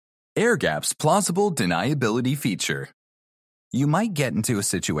AirGap's Plausible Deniability feature. You might get into a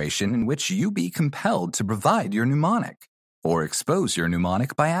situation in which you be compelled to provide your mnemonic or expose your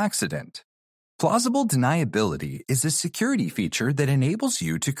mnemonic by accident. Plausible Deniability is a security feature that enables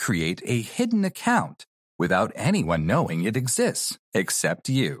you to create a hidden account without anyone knowing it exists except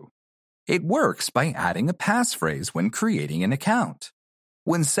you. It works by adding a passphrase when creating an account.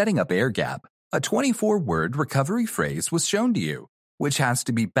 When setting up AirGap, a 24-word recovery phrase was shown to you, which has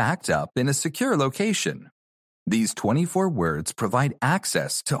to be backed up in a secure location. These 24 words provide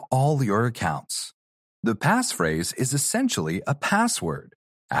access to all your accounts. The passphrase is essentially a password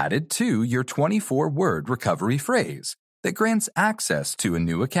added to your 24-word recovery phrase that grants access to a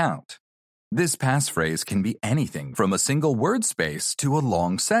new account. This passphrase can be anything from a single word space to a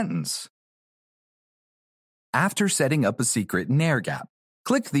long sentence. After setting up a secret in AirGap,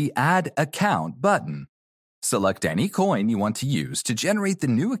 click the Add Account button. Select any coin you want to use to generate the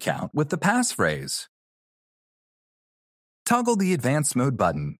new account with the passphrase. Toggle the Advanced Mode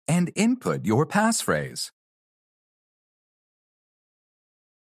button and input your passphrase.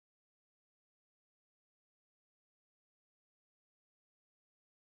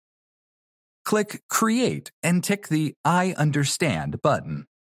 Click Create and tick the I Understand button.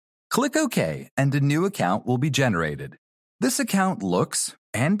 Click OK and a new account will be generated. This account looks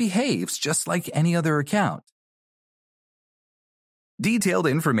and behaves just like any other account. Detailed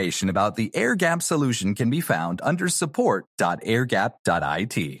information about the AirGap solution can be found under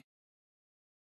support.airgap.it.